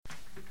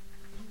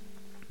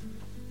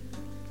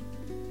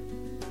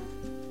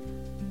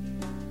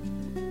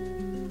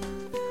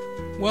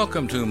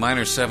Welcome to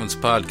Minor Seventh's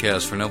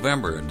podcast for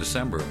November and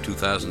December of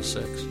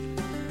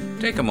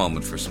 2006. Take a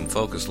moment for some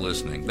focused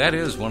listening. That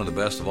is one of the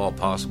best of all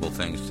possible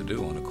things to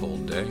do on a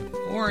cold day,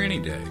 or any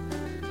day.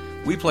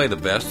 We play the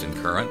best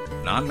in current,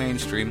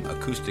 non-mainstream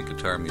acoustic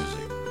guitar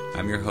music.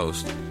 I'm your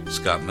host,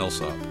 Scott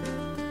Millsop.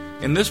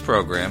 In this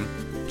program,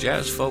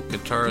 jazz folk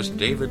guitarist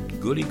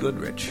David Goody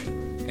Goodrich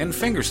and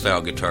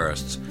fingerstyle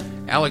guitarists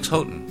Alex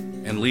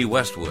Houghton and Lee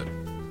Westwood.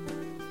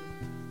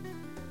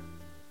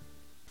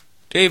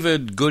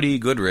 David Goody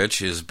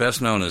Goodrich is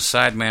best known as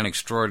sideman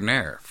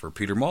extraordinaire for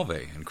Peter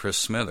Mulvey and Chris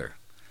Smither.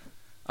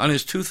 On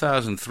his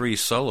 2003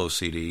 solo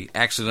CD,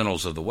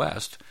 Accidentals of the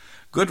West,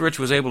 Goodrich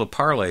was able to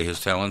parlay his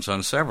talents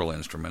on several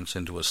instruments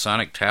into a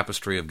sonic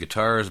tapestry of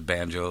guitars,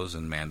 banjos,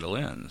 and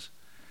mandolins.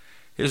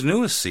 His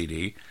newest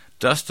CD,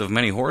 Dust of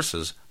Many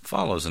Horses,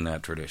 follows in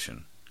that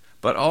tradition,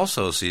 but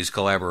also sees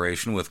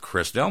collaboration with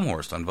Chris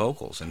Delmhorst on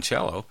vocals and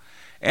cello,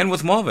 and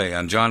with Mulvey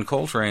on John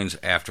Coltrane's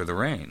After the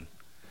Rain.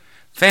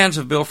 Fans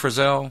of Bill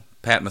Frisell,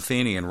 Pat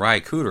Metheny, and Ry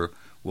Cooder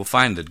will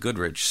find that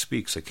Goodrich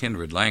speaks a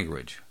kindred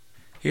language.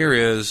 Here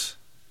is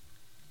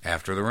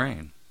After the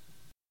Rain.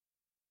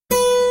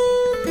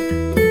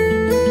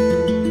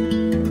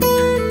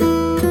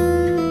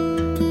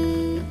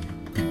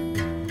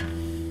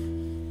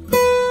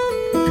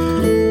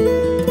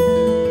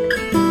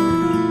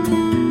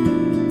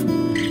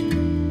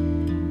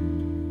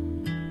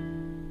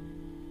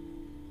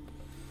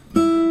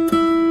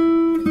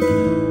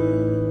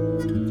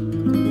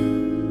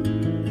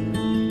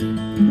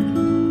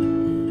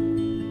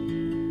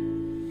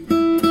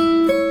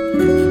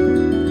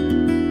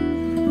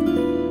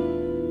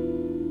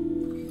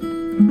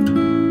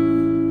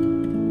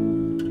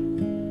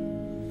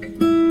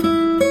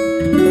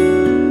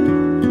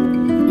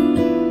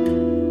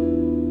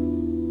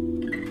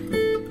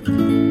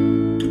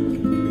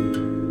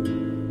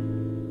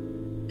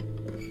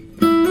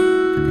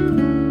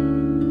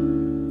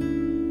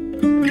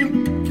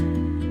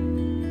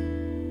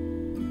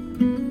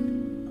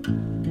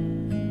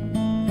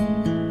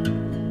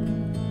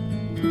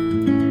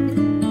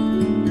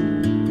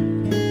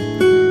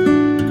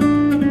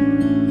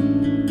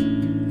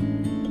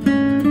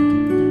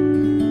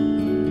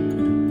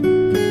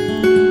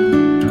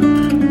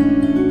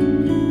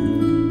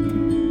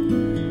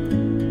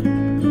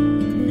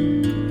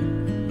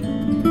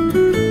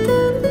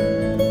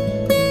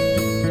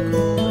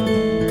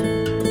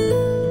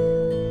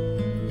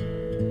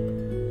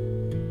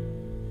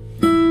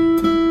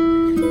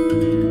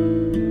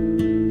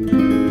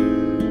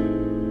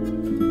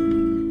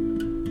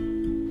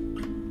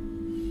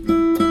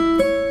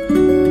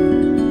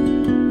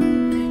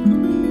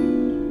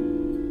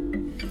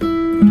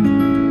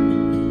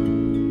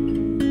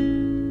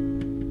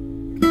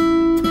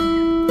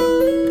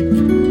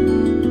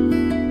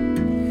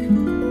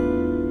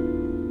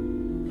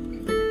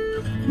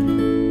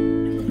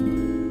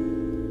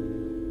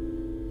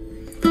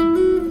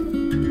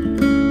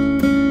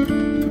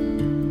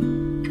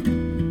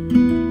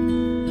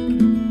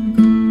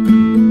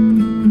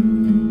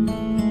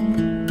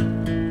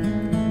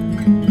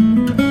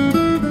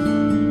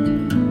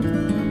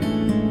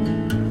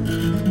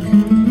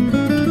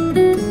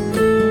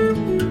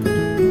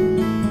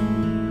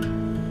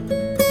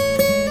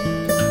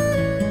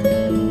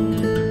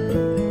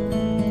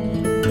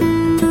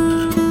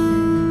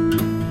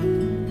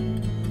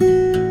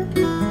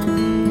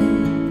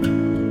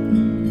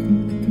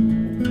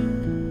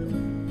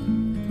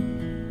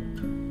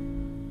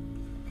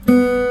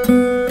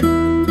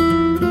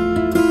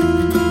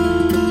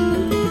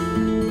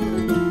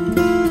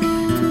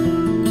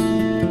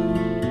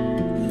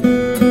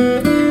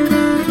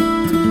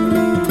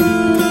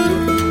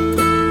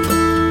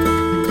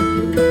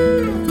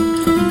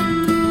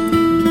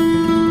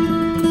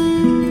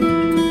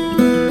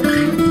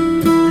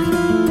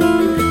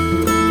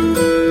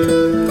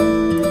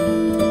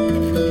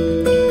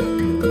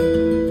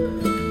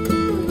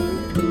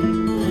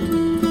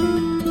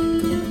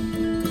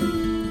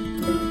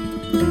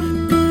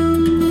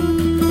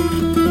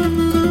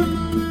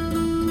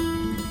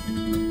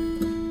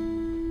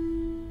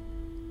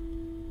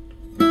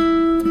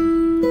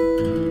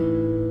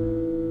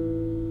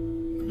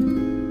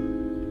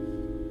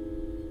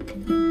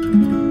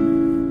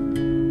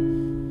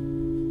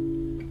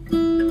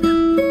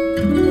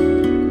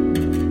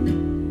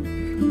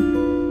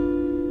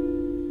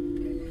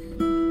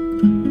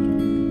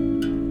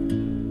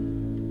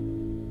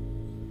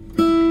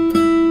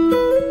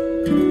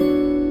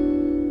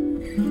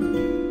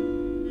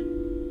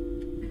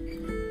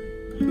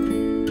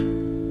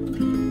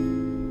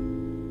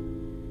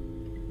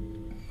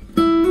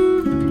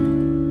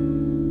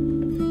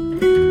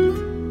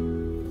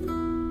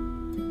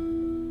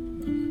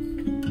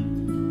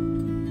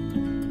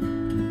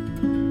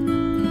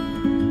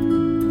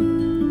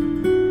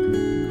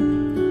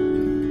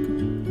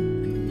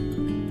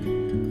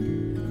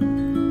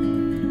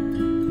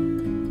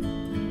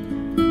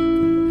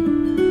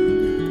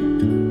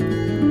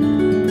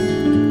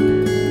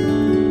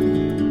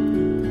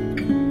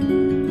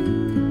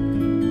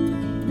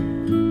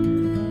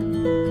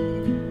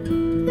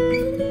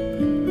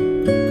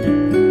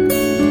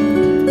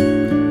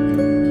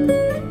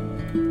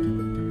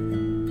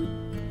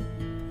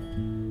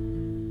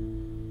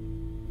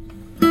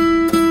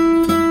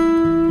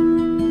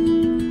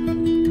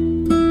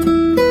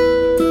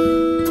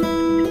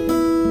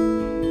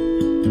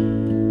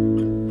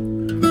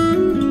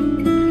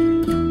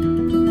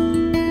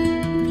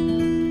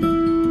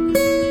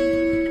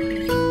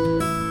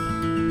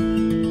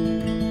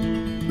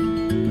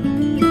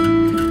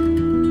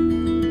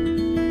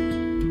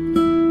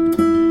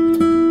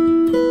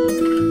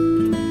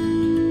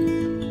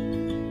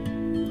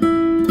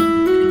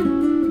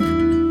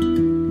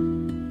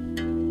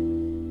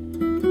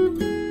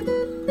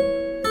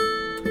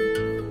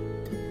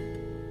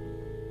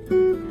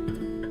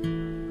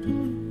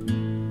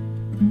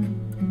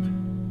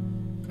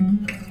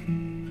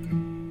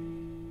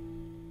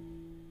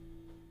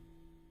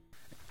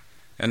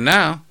 And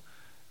now,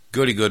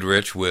 Goody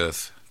Goodrich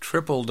with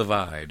Triple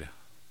Divide.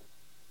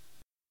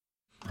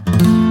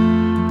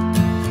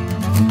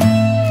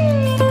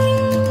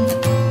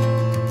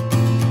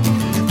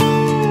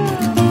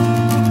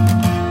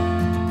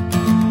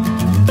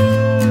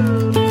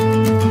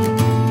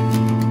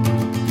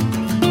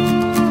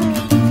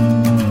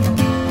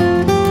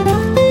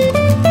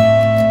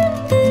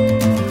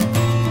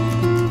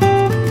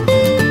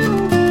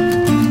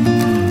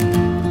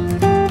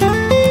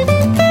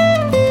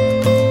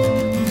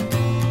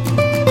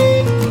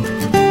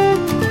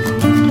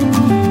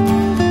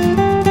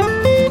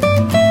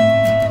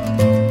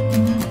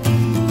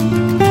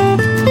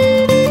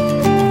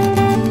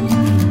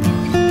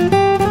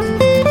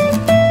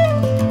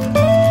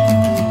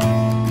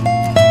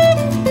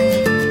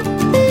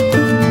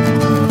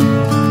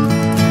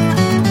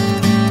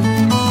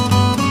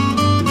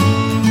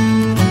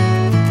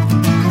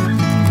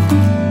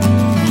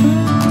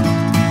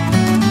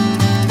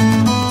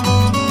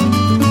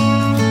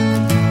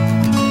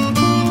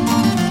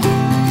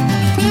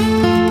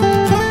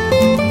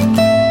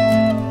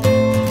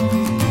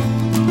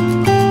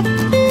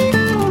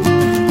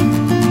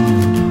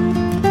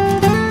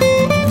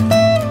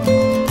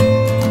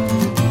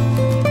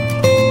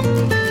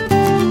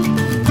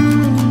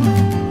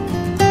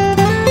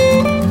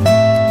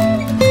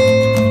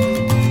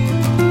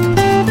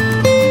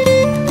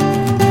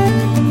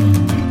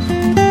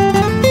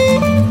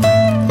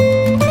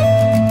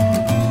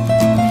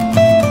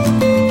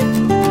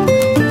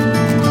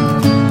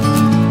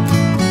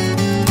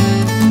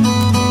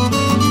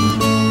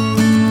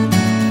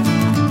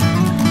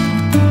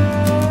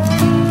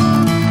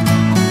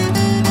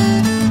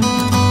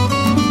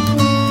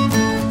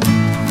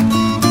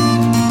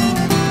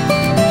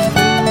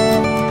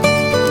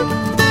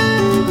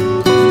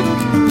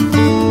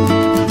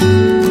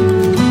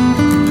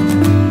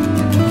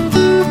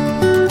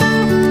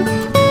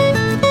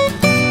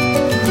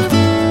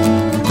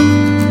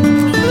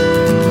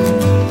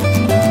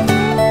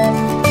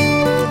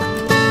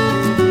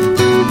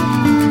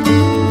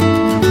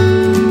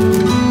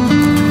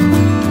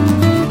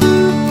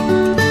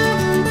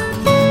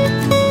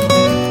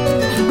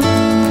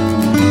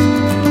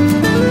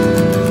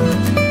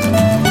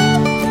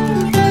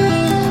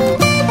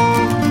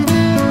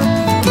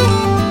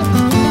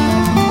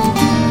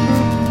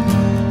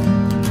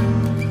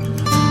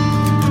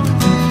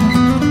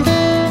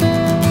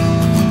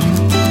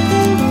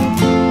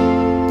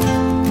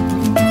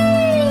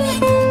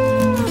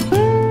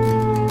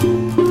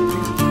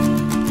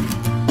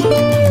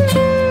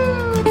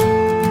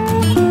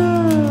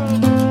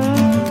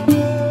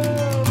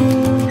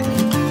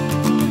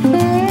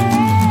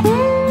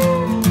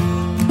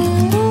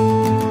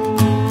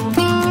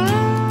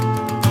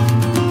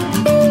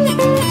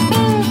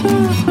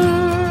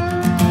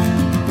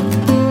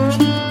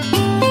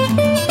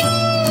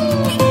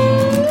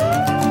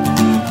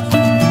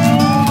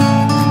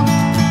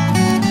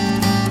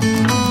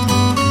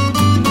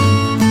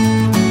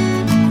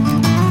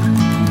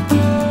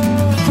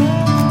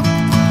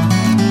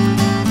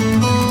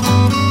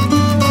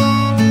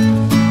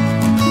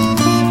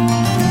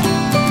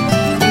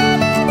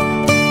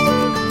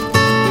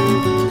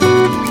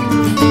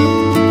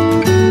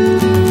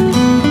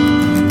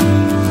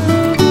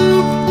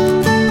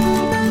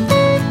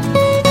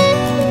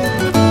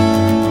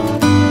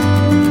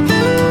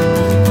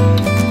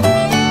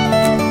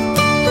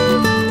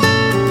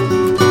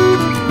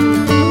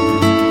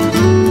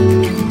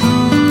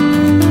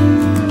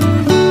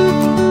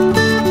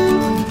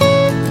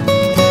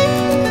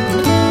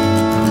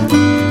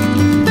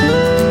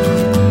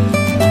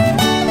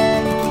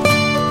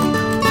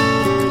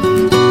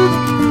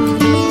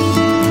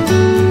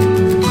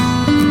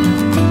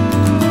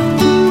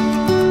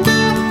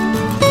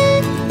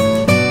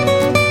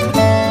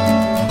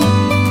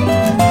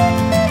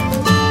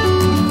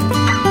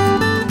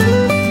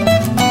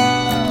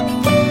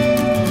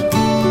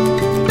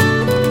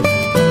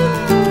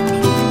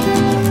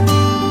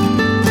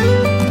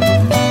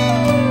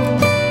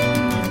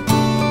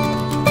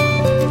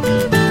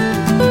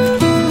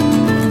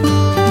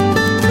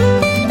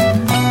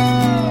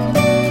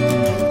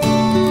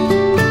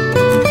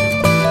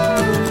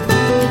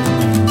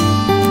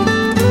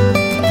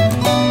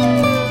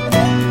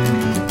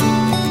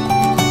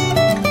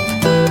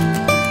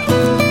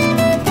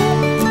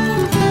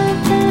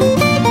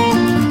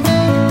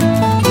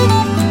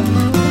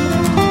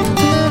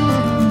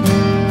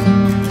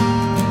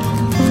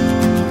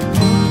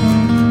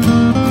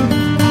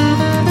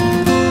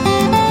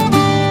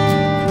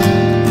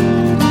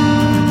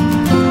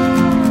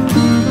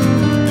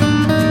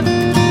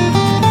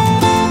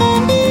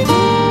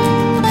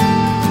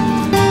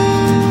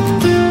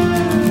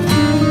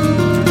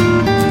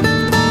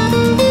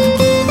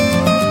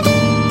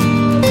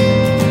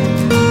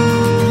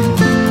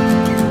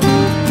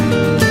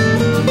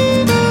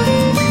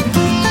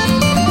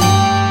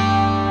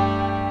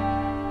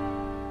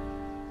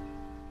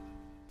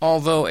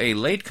 Although a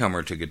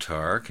latecomer to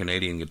guitar,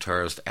 Canadian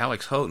guitarist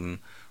Alex Houghton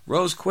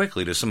rose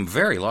quickly to some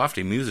very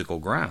lofty musical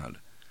ground.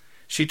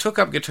 She took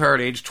up guitar at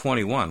age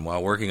 21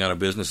 while working on a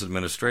business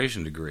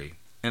administration degree,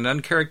 and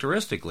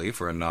uncharacteristically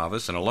for a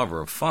novice and a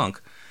lover of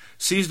funk,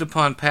 seized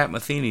upon Pat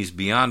Metheny's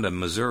Beyond a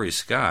Missouri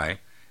Sky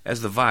as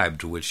the vibe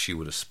to which she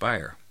would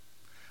aspire.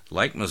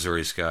 Like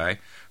Missouri Sky,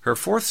 her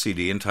fourth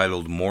CD,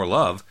 entitled More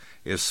Love,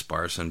 is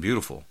sparse and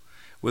beautiful,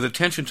 with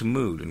attention to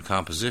mood and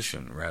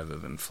composition rather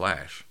than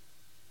flash.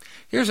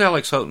 Here's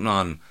Alex Houghton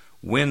on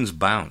Wind's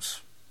Bounce.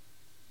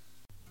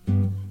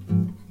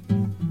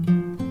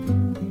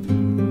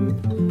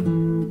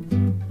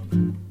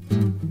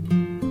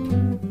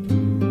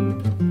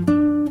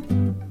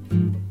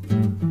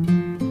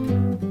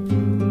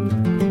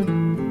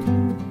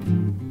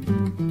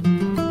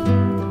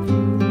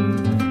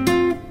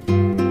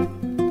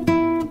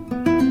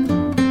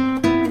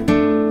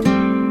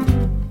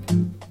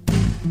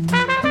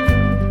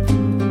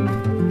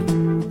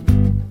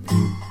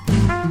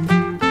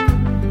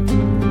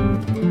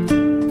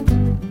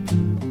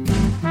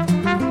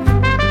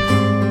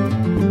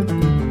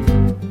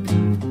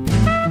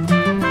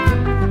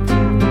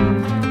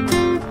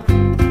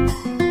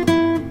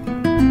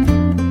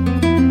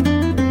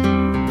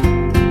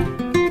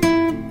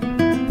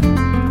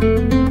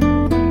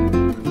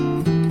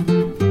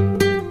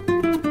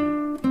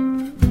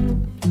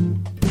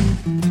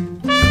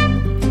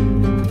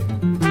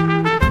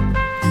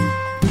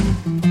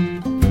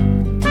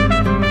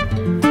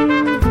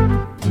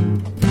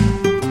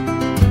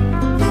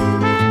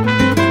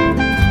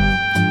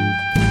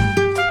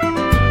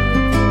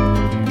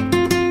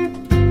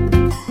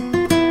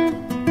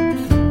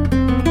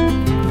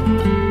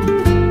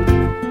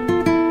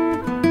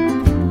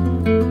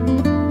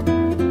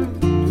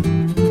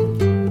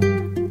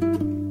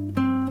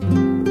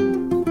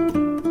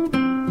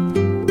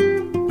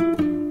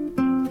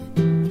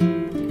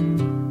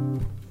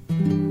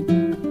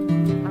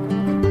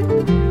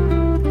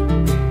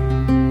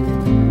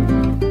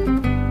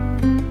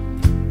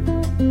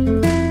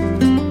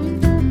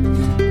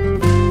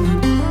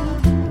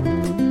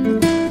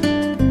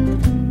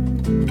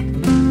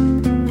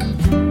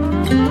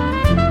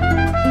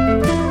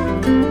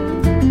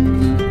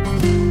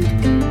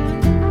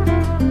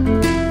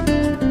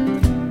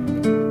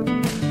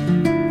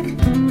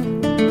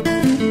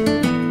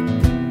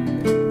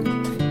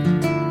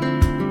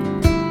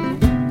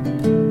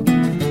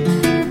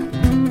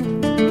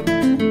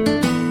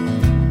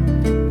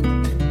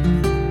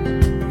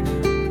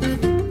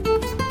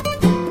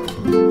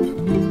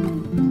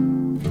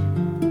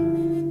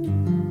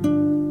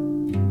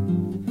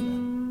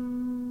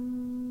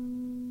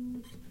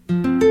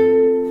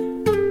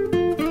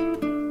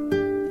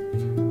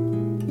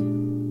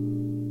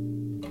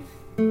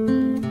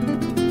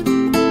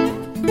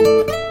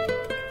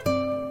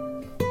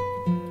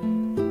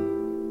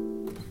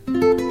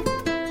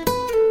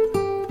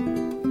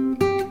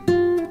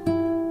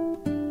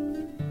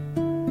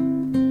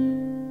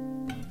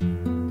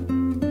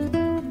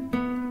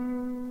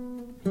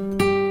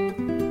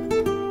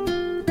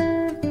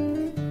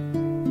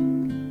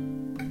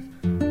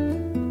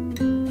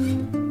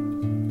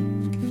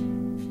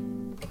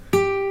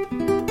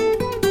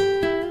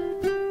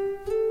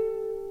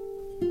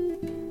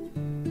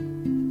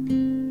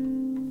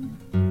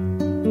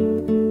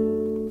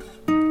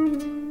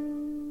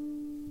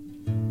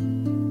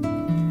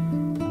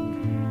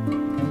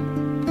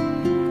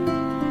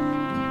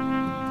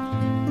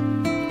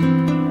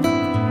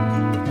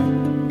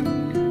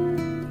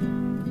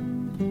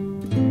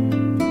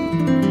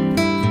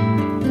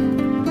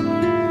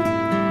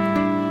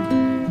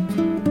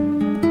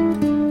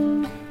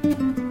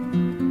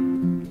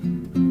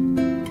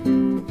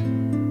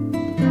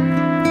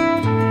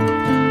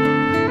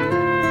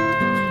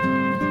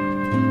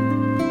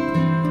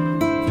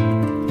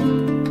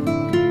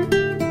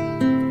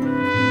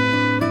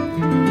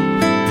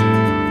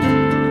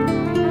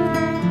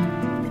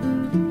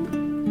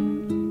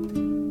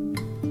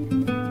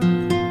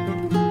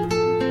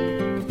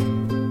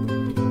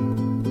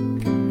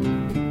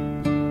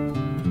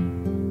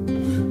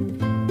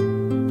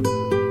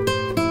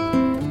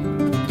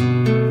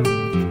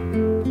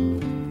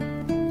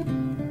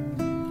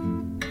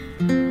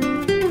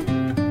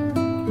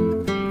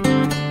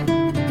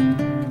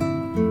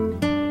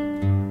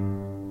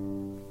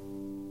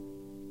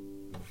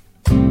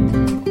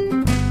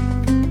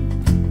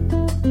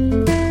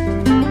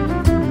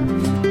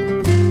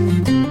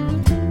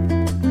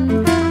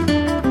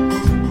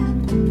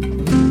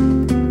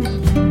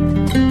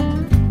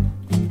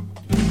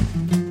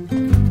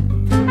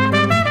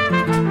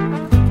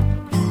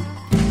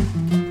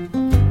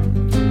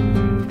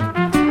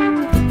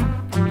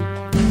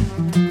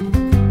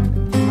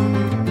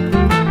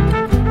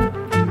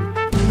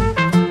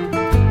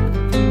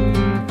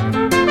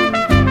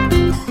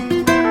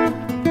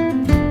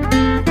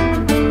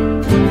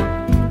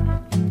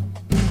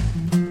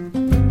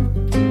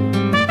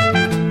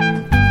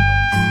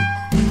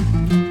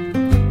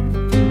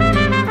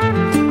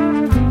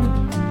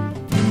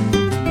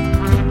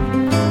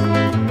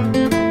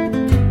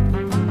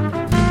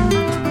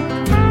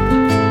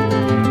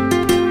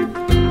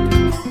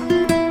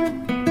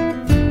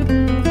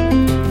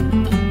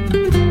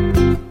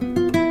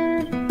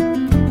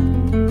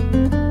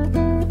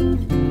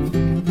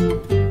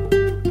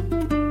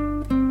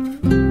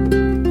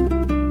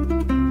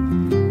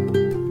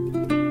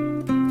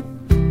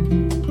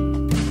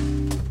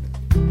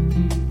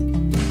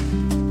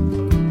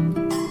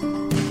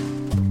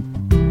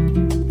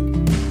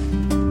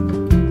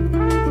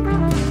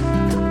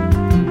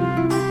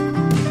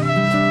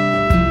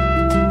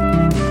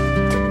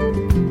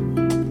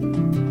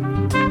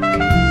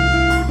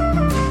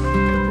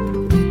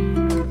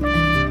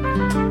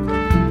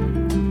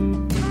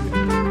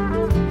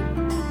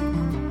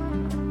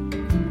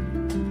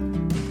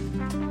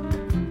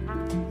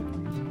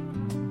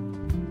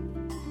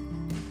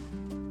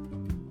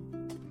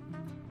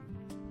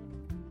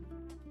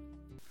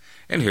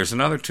 And here's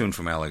another tune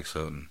from Alex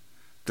Houghton.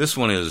 This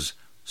one is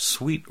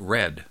Sweet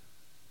Red.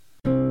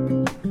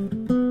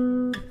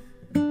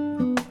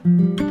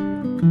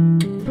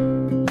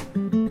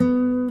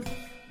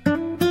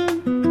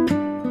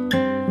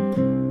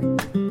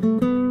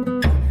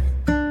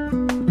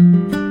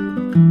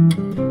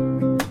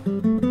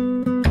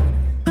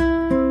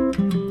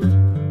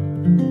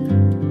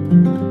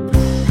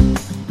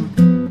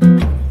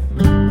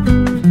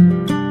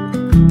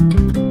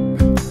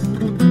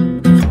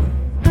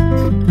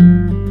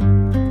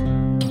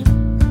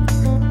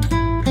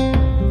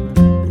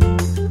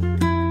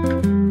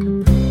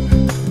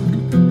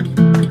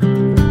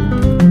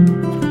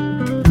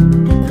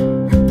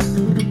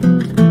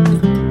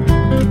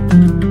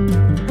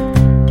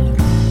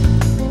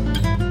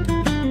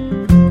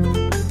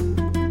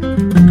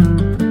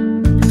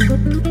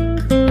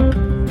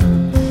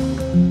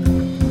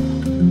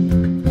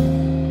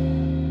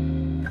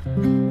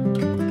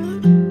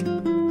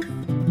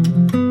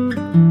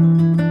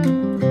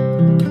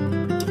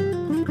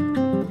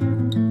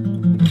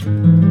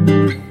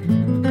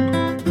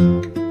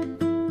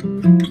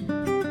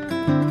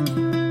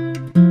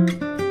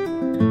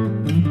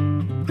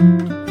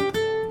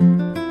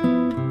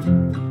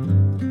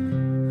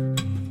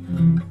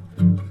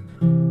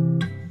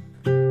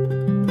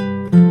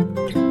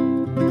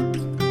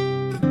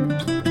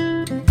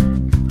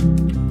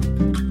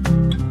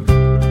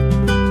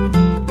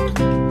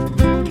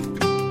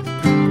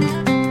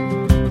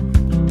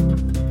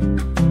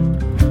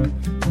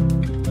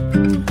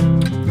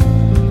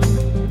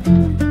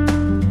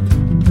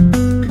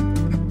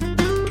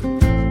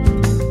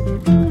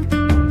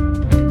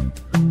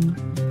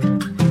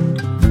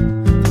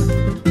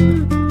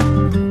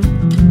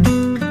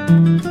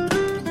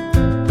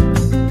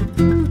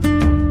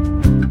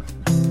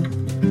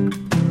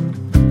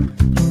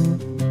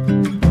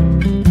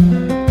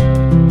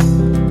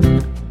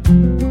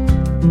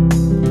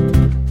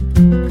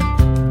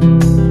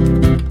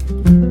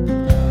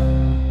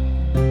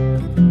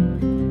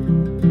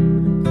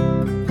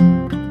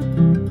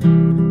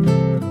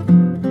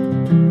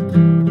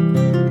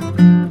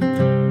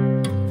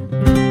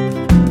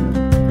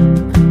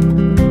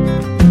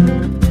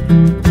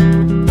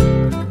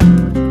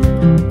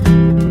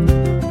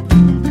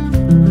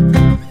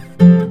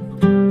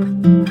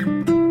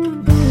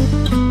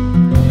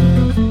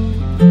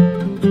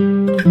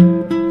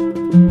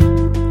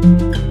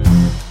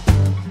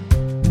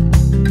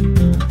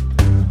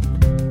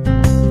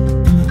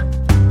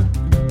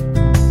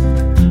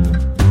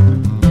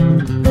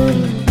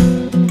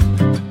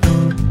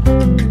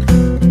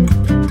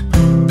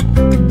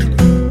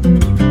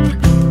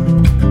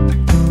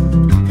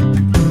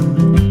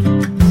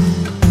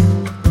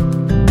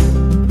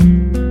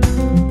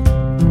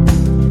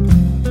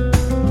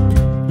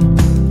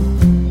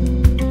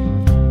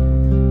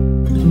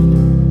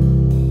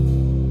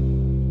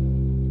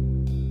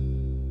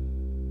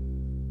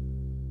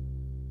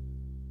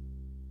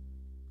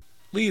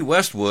 Lee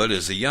Westwood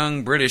is a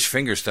young British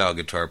fingerstyle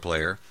guitar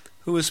player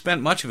who has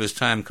spent much of his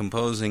time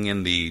composing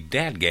in the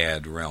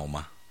dadgad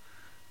realm.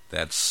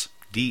 That's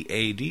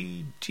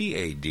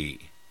D-A-D-G-A-D.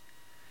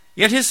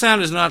 Yet his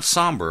sound is not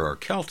somber or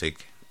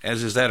Celtic,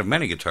 as is that of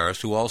many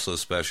guitarists who also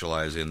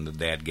specialize in the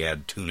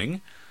dadgad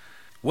tuning.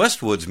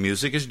 Westwood's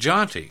music is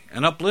jaunty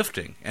and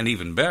uplifting, and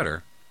even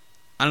better,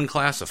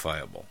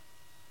 unclassifiable.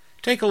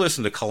 Take a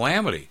listen to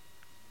Calamity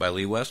by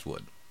Lee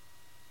Westwood.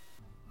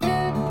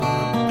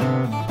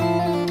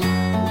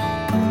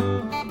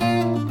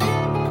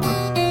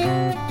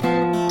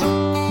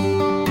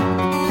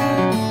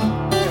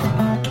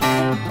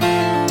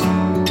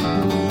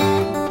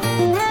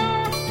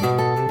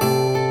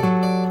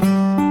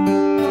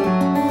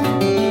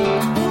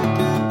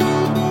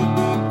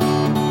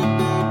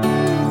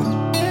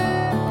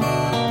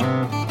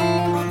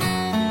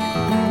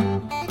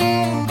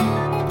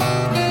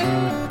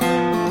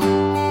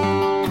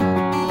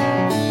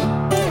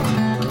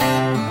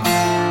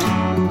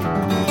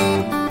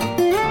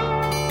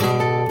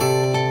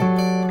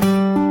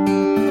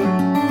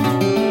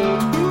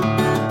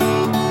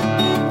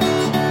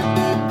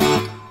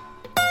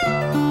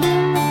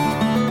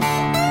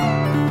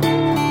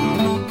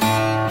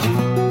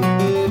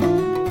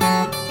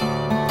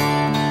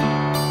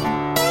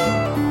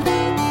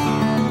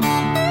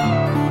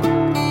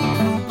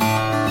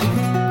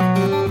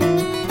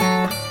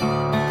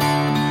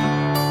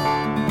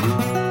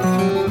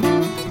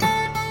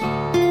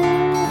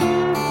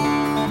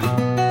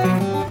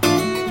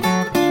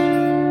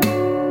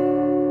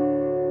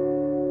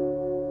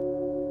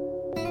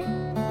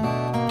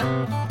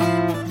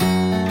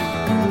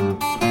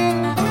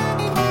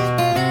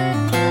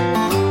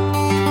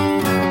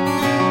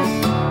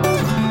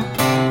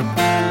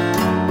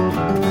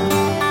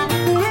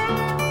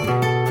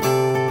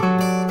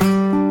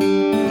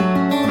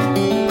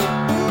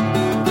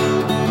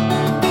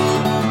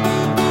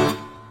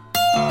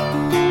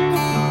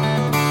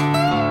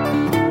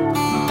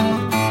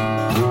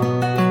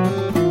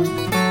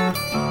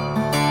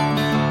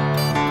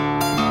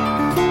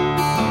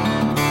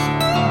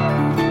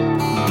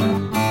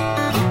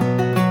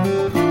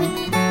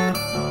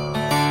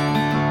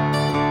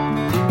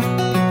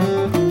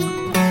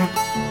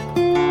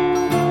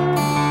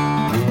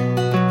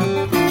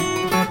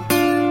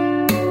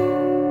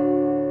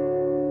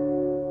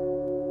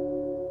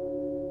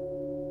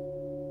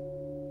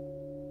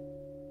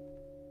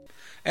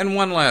 And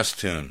one last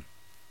tune.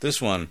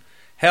 This one,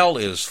 Hell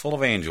is Full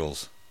of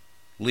Angels.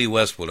 Lee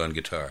Westwood on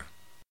guitar.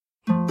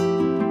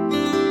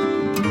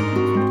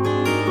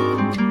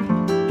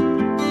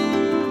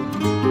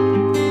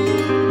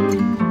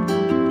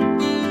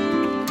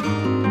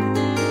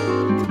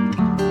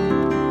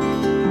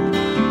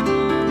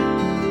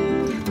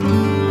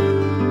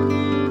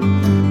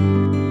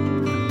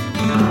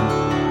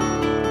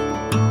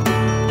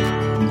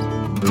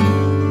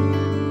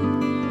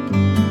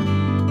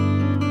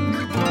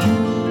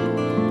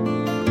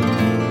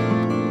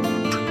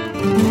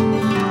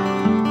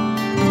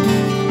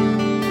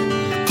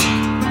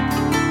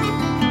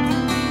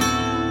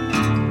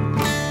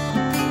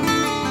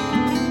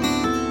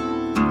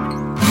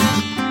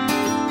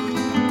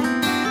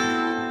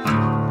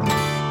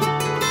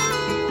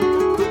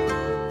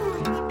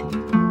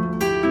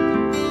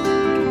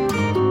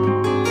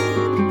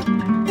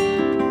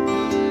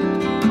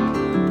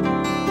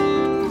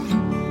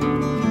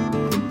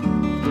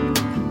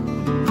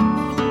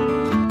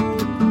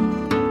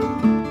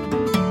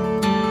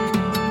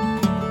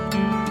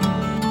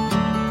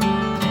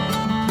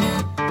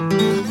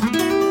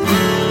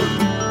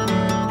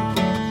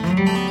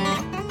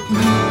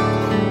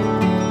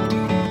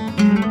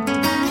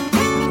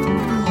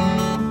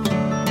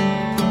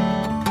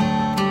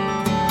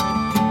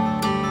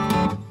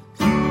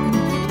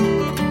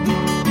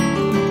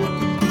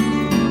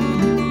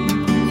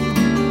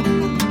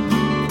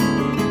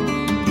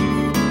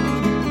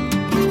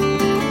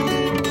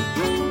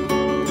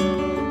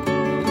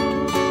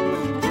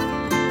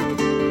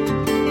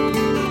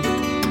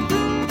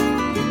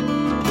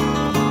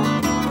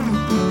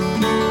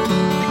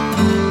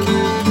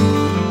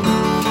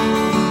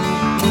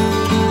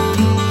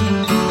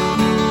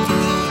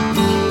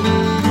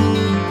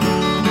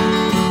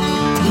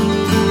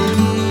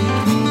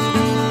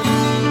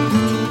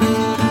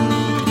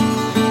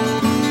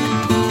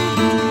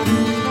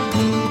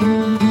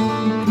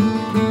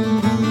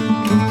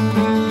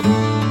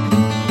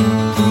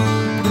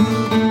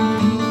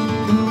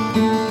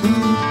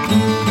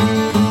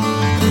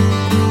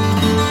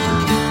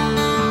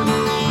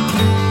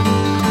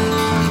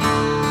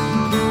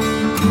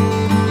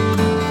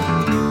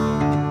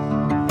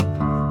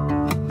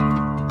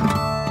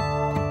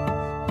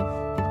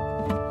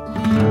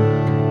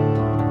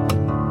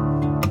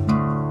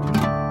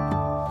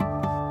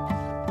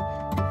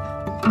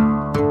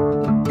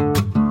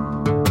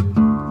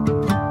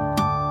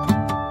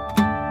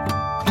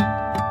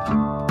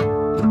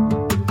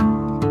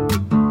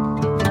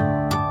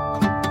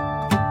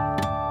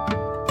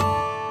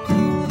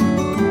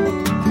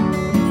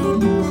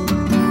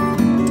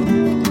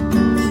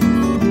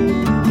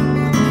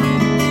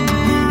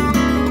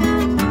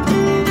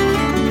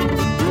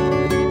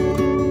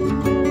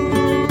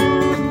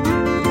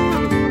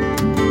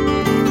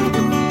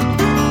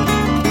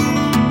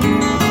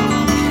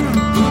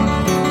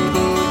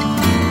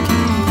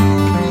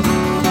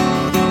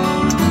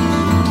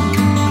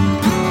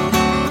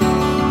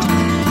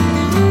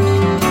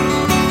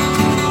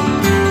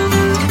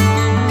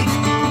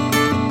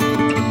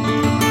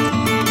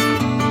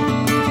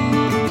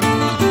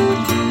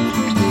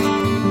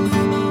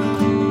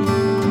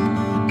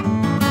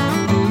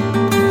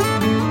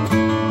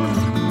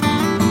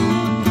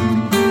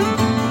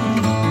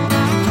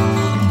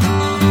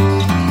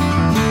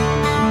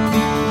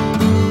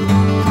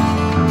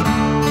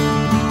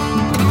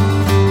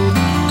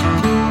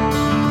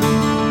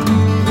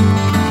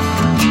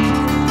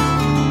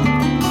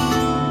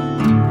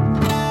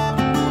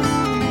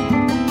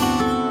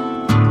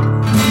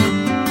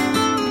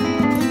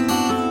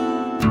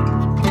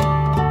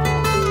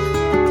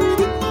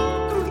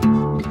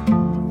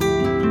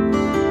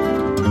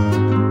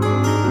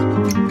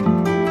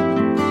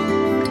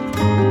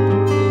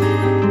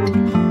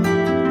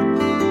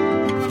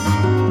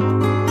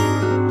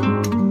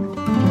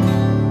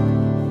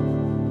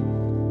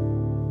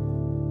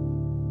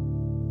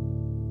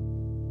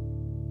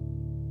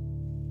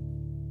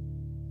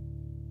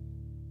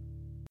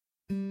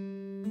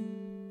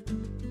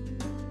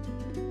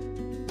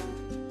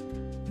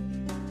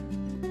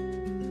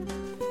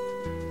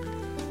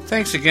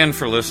 Thanks again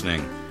for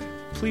listening.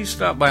 Please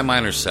stop by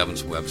Minor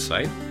Seventh's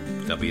website,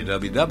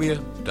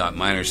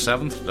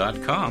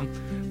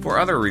 www.minor7th.com, for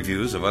other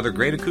reviews of other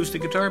great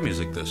acoustic guitar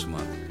music this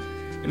month,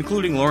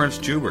 including Lawrence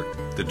Joubert,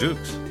 The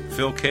Dukes,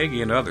 Phil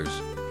Keaggy, and others.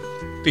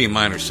 The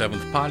Minor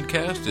Seventh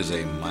podcast is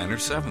a Minor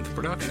Seventh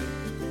production.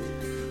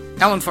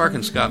 Alan Fark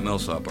and Scott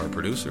Millsop are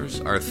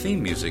producers. Our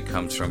theme music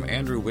comes from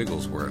Andrew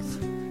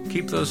Wigglesworth.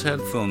 Keep those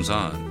headphones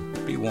on.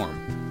 Be warm.